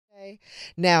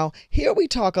Now, here we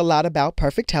talk a lot about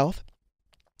perfect health,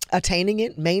 attaining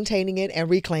it, maintaining it, and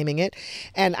reclaiming it.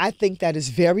 And I think that is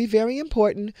very, very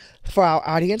important for our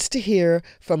audience to hear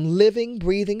from living,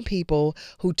 breathing people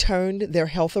who turned their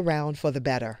health around for the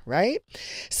better, right?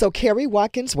 So Keri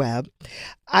Watkins Webb,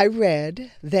 I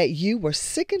read that you were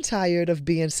sick and tired of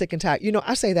being sick and tired. You know,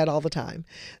 I say that all the time,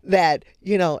 that,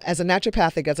 you know, as a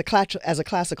naturopathic, as a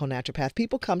classical naturopath,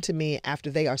 people come to me after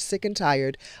they are sick and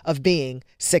tired of being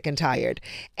sick and tired.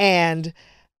 And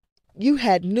you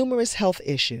had numerous health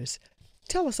issues.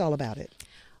 Tell us all about it.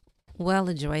 Well,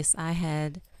 LaJoyce, I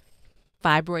had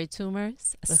fibroid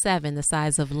tumors, 7 the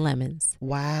size of lemons.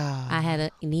 Wow. I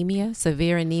had anemia,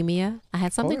 severe anemia. I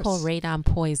had something called radon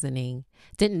poisoning.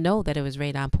 Didn't know that it was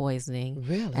radon poisoning.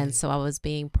 Really? And so I was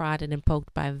being prodded and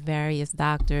poked by various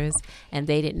doctors, and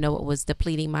they didn't know it was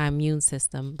depleting my immune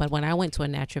system. But when I went to a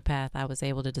naturopath, I was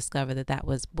able to discover that that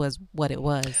was what it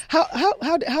was. How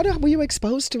were you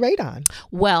exposed to radon?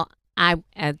 Well,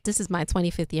 this is my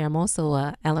 25th year. I'm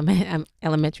also I'm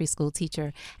elementary school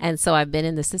teacher. And so I've been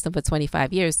in the system for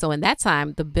 25 years. So in that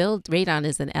time, radon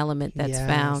is an element that's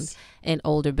found in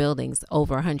older buildings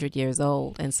over 100 years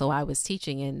old. And so I was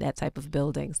teaching in that type of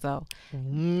building. So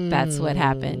that's what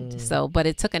happened. So, but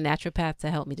it took a naturopath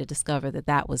to help me to discover that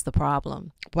that was the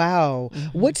problem. Wow.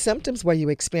 What symptoms were you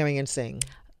experiencing?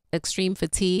 Extreme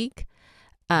fatigue,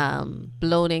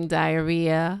 bloating,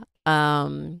 diarrhea,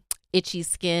 itchy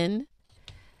skin.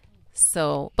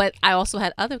 So, but I also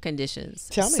had other conditions.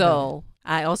 Tell me. So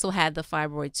I also had the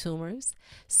fibroid tumors.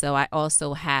 So I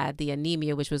also had the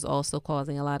anemia, which was also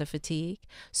causing a lot of fatigue.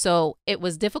 So it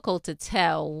was difficult to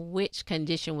tell which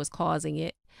condition was causing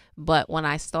it. But when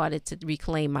I started to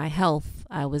reclaim my health,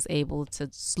 I was able to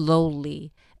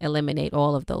slowly eliminate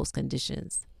all of those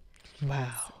conditions.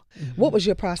 Wow. What was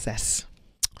your process?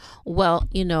 Well,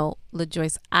 you know,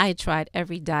 LaJoyce, I tried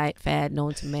every diet fad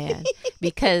known to man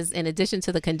because in addition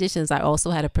to the conditions, I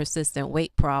also had a persistent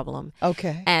weight problem.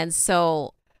 Okay. And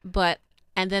so,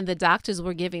 and then the doctors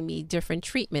were giving me different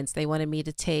treatments. They wanted me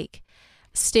to take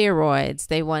steroids.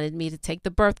 They wanted me to take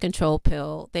the birth control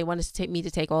pill. They wanted me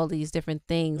to take all these different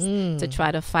things to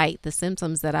try to fight the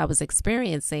symptoms that I was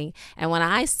experiencing. And when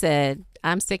I said,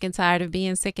 I'm sick and tired of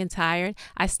being sick and tired,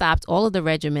 I stopped all of the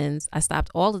regimens. I stopped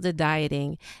all of the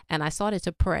dieting, and I started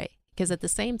to pray. Because at the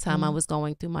same time, I was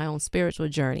going through my own spiritual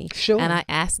journey. Sure. And I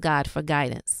asked God for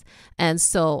guidance. And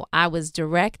so I was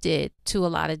directed to a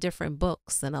lot of different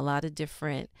books and a lot of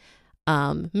different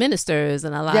ministers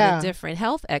and a lot of different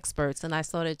health experts, and I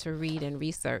started to read and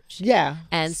research. Yeah.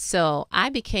 And so I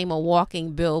became a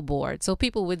walking billboard. So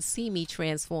people would see me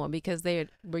transform because they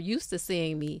were used to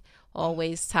seeing me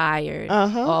always tired,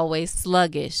 always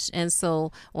sluggish. And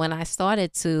so when I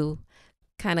started to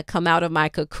kind of come out of my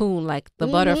cocoon like the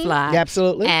butterfly,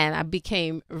 absolutely, and I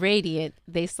became radiant,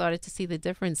 they started to see the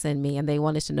difference in me, and they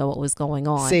wanted to know what was going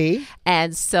on. See?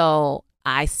 And so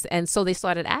they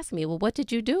started asking me, well, what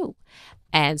did you do?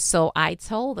 And so I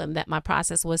told them that my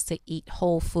process was to eat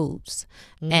whole foods.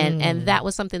 And that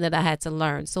was something that I had to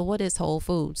learn. So what is whole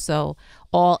foods? So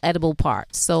all edible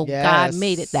parts. So God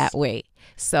made it that way.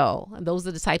 So those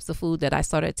are the types of food that I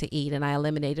started to eat, and I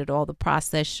eliminated all the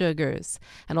processed sugars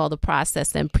and all the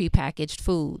processed and prepackaged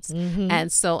foods. And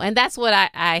that's what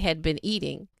I had been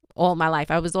eating all my life.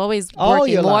 I was always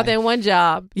working more than one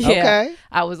job. Yeah. Okay.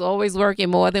 I was always working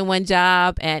more than one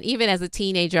job. And even as a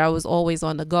teenager, I was always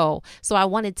on the go. So I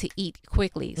wanted to eat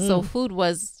quickly. So food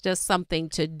was just something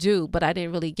to do, but I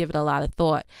didn't really give it a lot of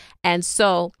thought. And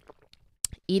so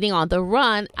eating on the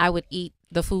run, I would eat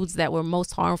the foods that were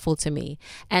most harmful to me.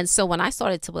 And so when I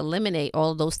started to eliminate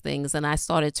all of those things and I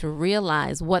started to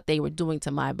realize what they were doing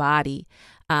to my body,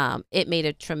 it made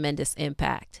a tremendous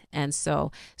impact. And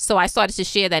so I started to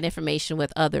share that information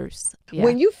with others. Yeah.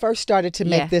 When you first started to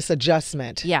make this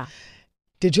adjustment,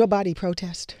 did your body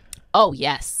protest? Oh,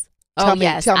 yes. Tell me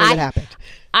what happened.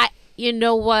 You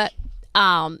know what?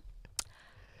 I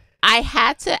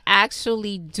had to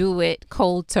actually do it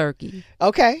cold turkey.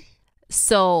 Okay.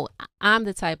 So I'm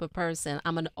the type of person,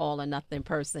 I'm an all or nothing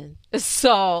person.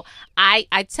 So I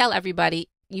tell everybody,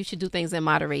 you should do things in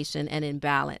moderation and in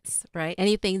balance, right?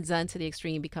 Anything done to the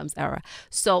extreme becomes error.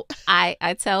 So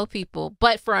I tell people,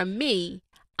 but for me,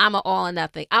 I'm an all or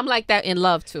nothing. I'm like that in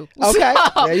love too. Okay,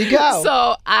 so, there you go.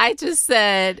 So I just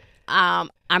said, I'm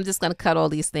just going to cut all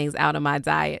these things out of my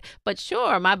diet. But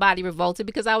sure, my body revolted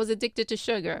because I was addicted to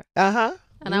sugar.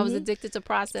 And I was addicted to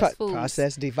processed foods.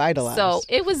 Processed, devitalized. So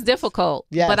it was difficult,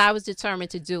 but I was determined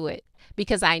to do it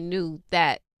because I knew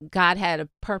that God had a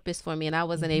purpose for me, and I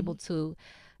wasn't able to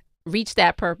reach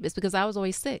that purpose because I was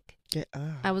always sick.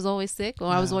 I was always sick, or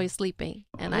I was always sleeping.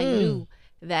 And I knew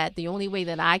that the only way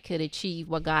that I could achieve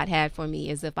what God had for me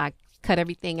is if I cut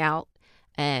everything out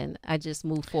and I just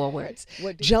move forward.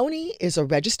 Joni is a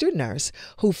registered nurse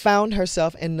who found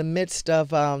herself in the midst of,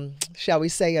 shall we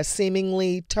say, a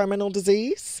seemingly terminal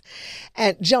disease.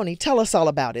 And Joni, tell us all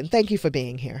about it. And thank you for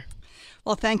being here.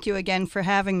 Well, thank you again for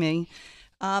having me.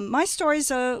 My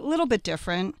story's a little bit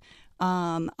different.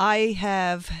 I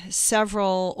have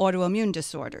several autoimmune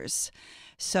disorders.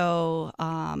 So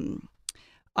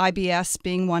IBS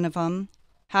being one of them,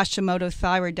 Hashimoto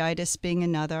thyroiditis being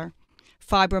another,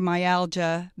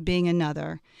 fibromyalgia being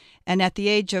another. And at the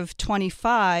age of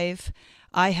 25,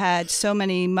 I had so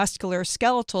many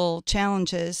musculoskeletal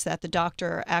challenges that the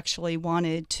doctor actually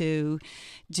wanted to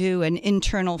do an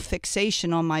internal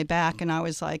fixation on my back. And I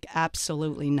was like,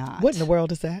 absolutely not. What in the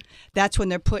world is that? That's when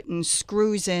they're putting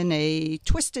screws in a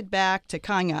twisted back to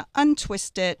kind of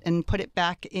untwist it and put it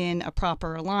back in a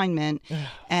proper alignment.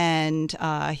 And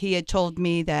he had told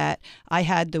me that I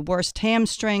had the worst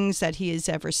hamstrings that he has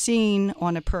ever seen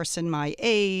on a person my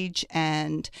age.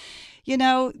 And you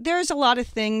know, there's a lot of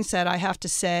things that I have to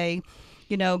say,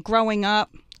 you know, growing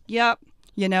up, yep,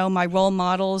 you know, my role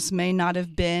models may not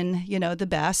have been, you know, the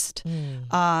best.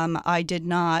 I did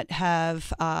not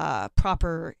have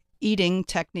proper eating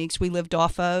techniques. We lived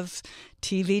off of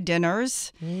TV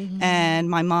dinners, and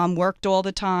my mom worked all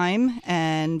the time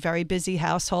and very busy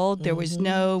household. There was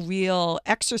no real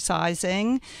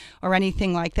exercising or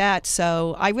anything like that.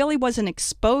 So I really wasn't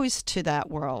exposed to that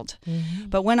world.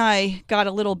 But when I got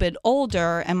a little bit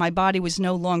older and my body was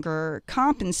no longer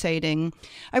compensating,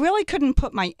 I really couldn't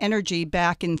put my energy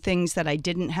back in things that I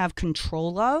didn't have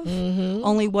control of,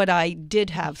 only what I did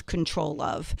have control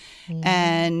of.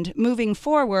 And moving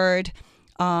forward,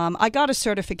 I got a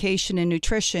certification in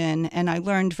nutrition, and I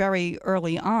learned very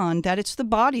early on that it's the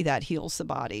body that heals the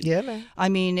body. Yeah, man. I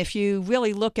mean, if you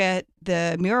really look at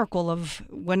the miracle of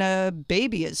when a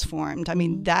baby is formed, I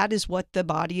mean, that is what the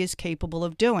body is capable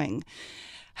of doing.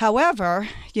 However,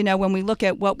 you know, when we look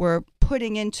at what we're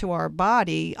putting into our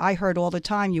body, I heard all the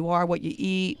time, you are what you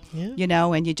eat, you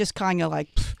know, and you just kind of like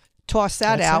toss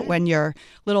that out when you're a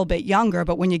little bit younger,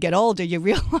 but when you get older, you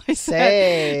realize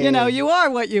that, you know, you are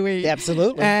what you eat.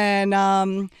 Absolutely. And,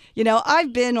 you know,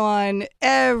 I've been on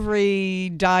every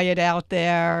diet out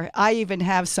there. I even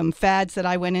have some fads that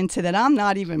I went into that I'm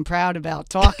not even proud about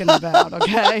talking about,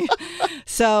 okay?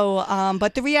 So,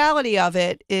 but the reality of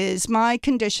it is my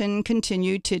condition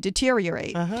continued to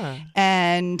deteriorate.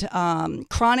 And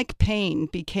chronic pain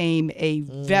became a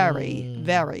very,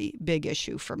 very big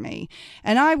issue for me.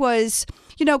 And I was,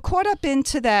 you know, caught up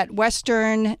into that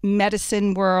Western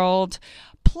medicine world.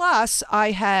 Plus,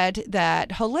 I had that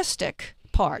holistic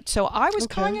part. So I was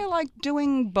kind of like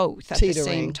doing both at the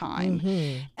same time.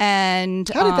 And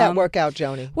how did that work out,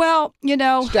 Joni? Well, you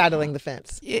know, straddling the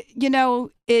fence. You know,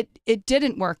 it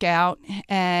didn't work out,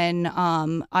 and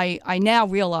I now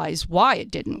realize why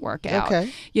it didn't work out.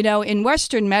 You know, in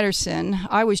Western medicine,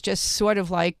 I was just sort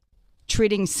of like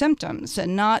treating symptoms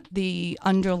and not the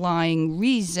underlying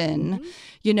reason,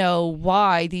 you know,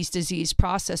 why these disease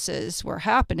processes were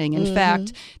happening. In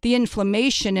fact, the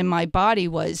inflammation in my body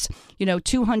was, you know,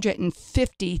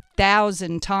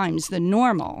 250,000 times the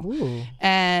normal.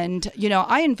 And, you know,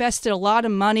 I invested a lot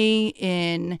of money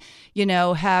in, you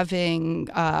know, having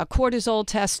cortisol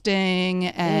testing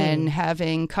and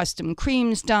having custom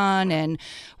creams done and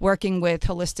working with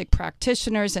holistic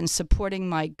practitioners and supporting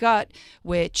my gut,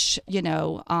 which, you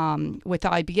know, with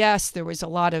IBS, there was a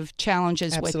lot of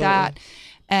challenges with that.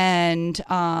 And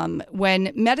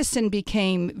when medicine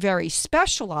became very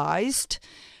specialized,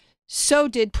 so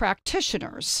did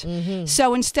practitioners.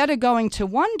 So instead of going to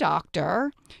one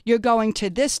doctor, you're going to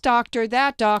this doctor,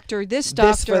 that doctor, this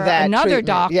doctor, another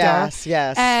doctor. Yes,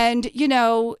 yes. And, you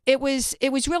know, it was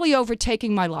really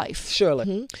overtaking my life.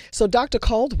 Surely. So Dr.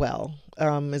 Caldwell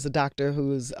is a doctor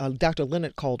who's Dr.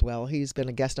 Leonard Caldwell. He's been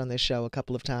a guest on this show a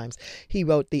couple of times. He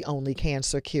wrote The Only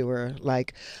Cancer Cure,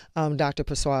 like Dr.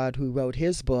 Prasad, who wrote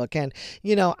his book. And,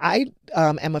 you know, I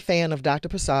am a fan of Dr.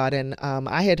 Prasad, and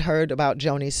I had heard about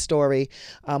Joni's story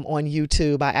on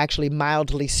YouTube. I actually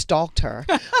mildly stalked her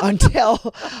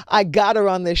until I got her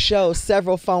on this show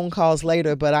several phone calls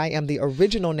later, but I am the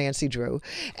original Nancy Drew.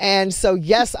 And so,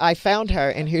 yes, I found her,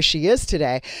 and here she is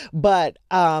today. But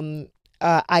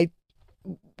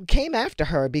came after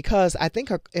her because I think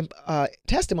her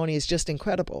testimony is just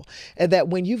incredible. That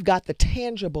when you've got the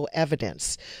tangible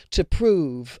evidence to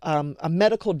prove a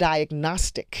medical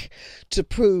diagnostic to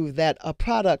prove that a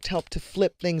product helped to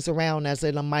flip things around as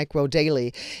in a micro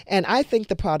daily. And I think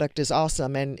the product is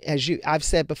awesome. And as I've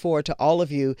said before to all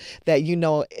of you that,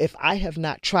 if I have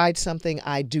not tried something,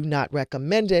 I do not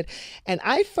recommend it. And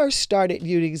I first started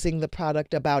using the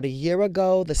product about a year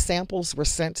ago. The samples were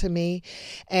sent to me.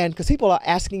 And because people are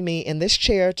asking me in this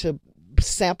chair to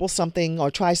sample something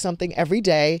or try something every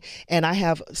day, and I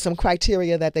have some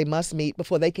criteria that they must meet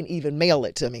before they can even mail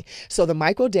it to me. So the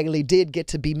micro daily did get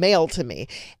to be mailed to me.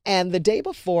 And the day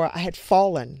before, I had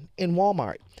fallen in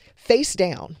Walmart face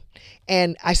down,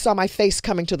 and I saw my face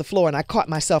coming to the floor, and I caught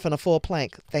myself in a full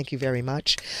plank. Thank you very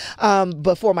much.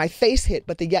 Before my face hit,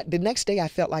 but the next day I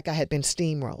felt like I had been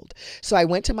steamrolled. So I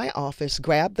went to my office,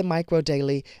 grabbed the micro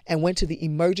daily, and went to the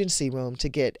emergency room to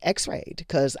get x-rayed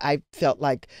because I felt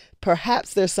like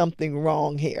perhaps there's something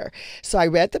wrong here. So I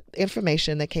read the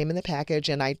information that came in the package,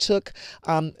 and I took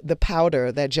the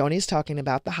powder that Joni's talking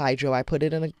about, the hydro. I put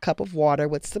it in a cup of water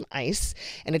with some ice,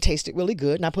 and it tasted really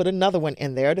good. And I put another one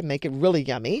in there to make it really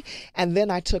yummy. And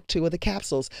then I took 2 of the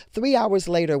capsules. 3 hours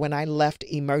later, when I left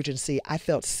emergency, I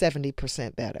felt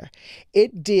 70% better.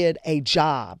 It did a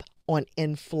job on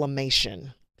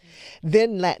inflammation.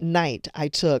 Then that night, I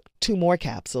took 2 more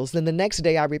capsules. Then the next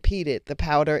day, I repeated the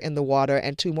powder in the water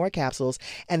and 2 more capsules.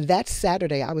 And that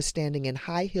Saturday, I was standing in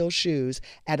high heel shoes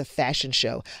at a fashion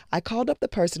show. I called up the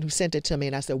person who sent it to me,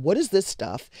 and I said, "What is this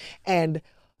stuff? And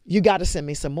you got to send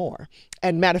me some more.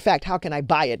 And matter of fact, how can I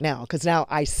buy it now? Because now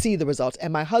I see the results."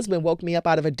 And my husband woke me up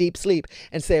out of a deep sleep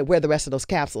and said, "Where are the rest of those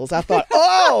capsules?" I thought,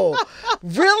 oh,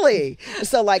 really?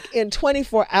 So like in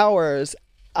 24 hours,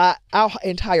 our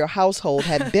entire household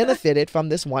had benefited from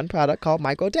this one product called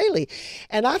Micro Daily.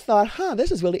 And I thought,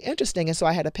 this is really interesting. And so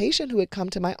I had a patient who had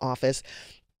come to my office,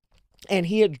 and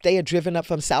they had driven up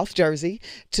from South Jersey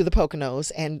to the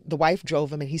Poconos, and the wife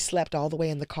drove him, and he slept all the way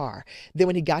in the car. Then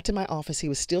when he got to my office, he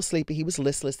was still sleepy. He was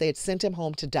listless. They had sent him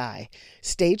home to die,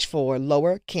 stage 4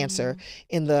 lower cancer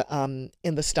in the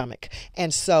stomach.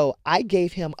 And so I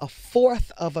gave him a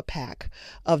 1/4 of a pack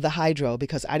of the hydro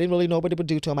because I didn't really know what it would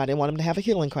do to him. I didn't want him to have a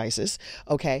healing crisis.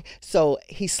 Okay, so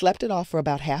he slept it off for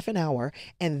about half an hour,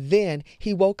 and then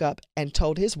he woke up and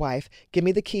told his wife, "Give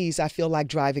me the keys. I feel like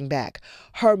driving back."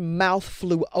 Her mouth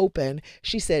flew open.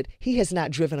 She said, "He has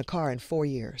not driven a car in 4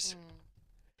 years.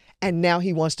 And now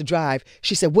he wants to drive."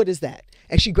 She said, "What is that?"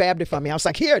 And she grabbed it from me. I was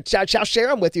like, "Here, I'll share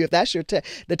them with you if that's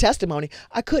the testimony."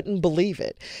 I couldn't believe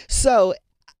it. So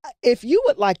if you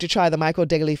would like to try the Micro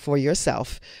Daily for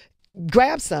yourself,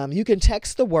 grab some. You can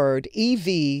text the word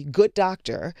EV Good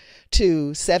Doctor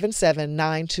to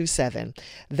 77927.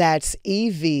 That's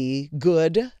EV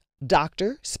Good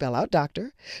Doctor, spell out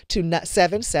doctor, to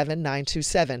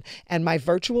 77927. And my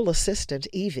virtual assistant,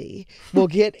 Evie, will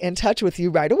get in touch with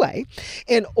you right away.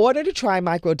 In order to try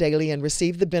Micro Daily and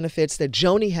receive the benefits that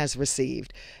Joni has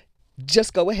received,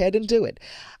 just go ahead and do it.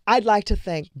 I'd like to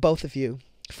thank both of you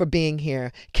for being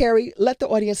here. Keri, let the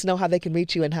audience know how they can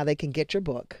reach you and how they can get your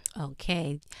book.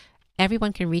 Okay.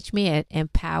 Everyone can reach me at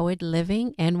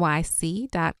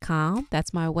empoweredlivingnyc.com.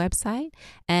 That's my website.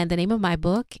 And the name of my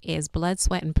book is Blood,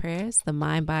 Sweat, and Prayers, The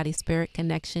Mind, Body, Spirit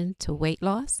Connection to Weight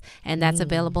Loss. And that's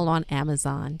available on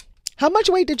Amazon. How much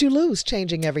weight did you lose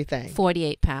changing everything?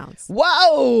 48 pounds.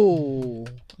 Whoa!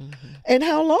 And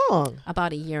how long?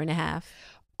 About 1.5 years.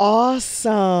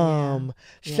 Awesome.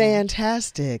 Yeah.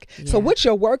 Fantastic. Yeah. So what's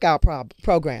your workout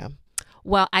program?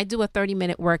 Well, I do a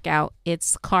 30-minute workout.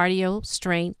 It's cardio,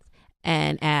 strength,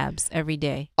 and abs every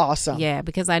day. Awesome. Yeah,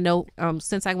 because I know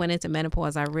since I went into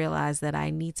menopause, I realized that I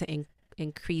need to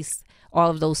increase all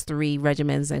of those 3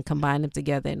 regimens and combine them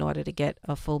together in order to get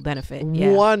a full benefit.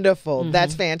 Yeah. Wonderful.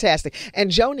 That's fantastic. And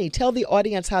Joni, tell the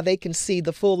audience how they can see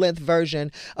the full-length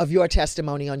version of your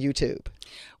testimony on YouTube.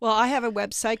 Well, I have a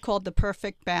website called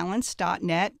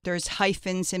theperfectbalance.net. There's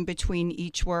hyphens in between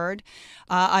each word.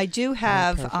 I do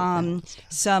have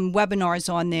some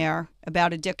webinars on there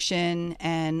about addiction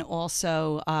and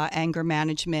also anger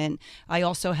management. I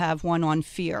also have one on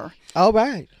fear. All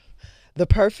right.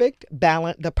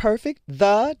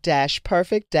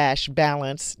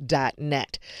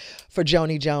 the-perfect-balance.net for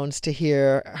Joni Jones to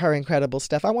hear her incredible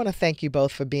stuff. I want to thank you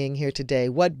both for being here today.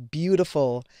 What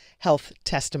beautiful health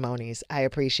testimonies. I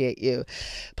appreciate you.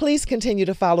 Please continue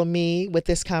to follow me with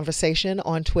this conversation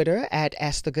on Twitter at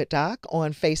Ask the Good Doc,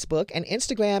 on Facebook and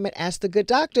Instagram at Ask the Good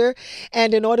Doctor.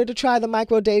 And in order to try the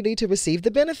Micro Daily to receive the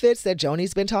benefits that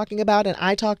Joni's been talking about and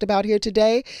I talked about here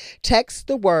today, text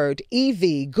the word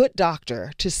EV Good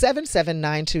Doctor to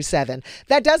 77927.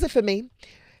 That does it for me.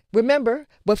 Remember,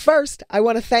 but first, I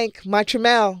want to thank my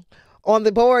Tremel on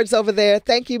the boards over there.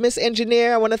 Thank you, Miss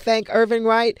Engineer. I want to thank Irvin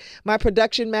Wright, my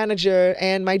production manager,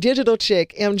 and my digital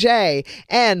chick, MJ,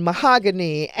 and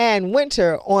Mahogany, and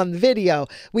Winter on the video.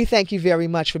 We thank you very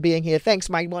much for being here. Thanks,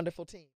 my wonderful team.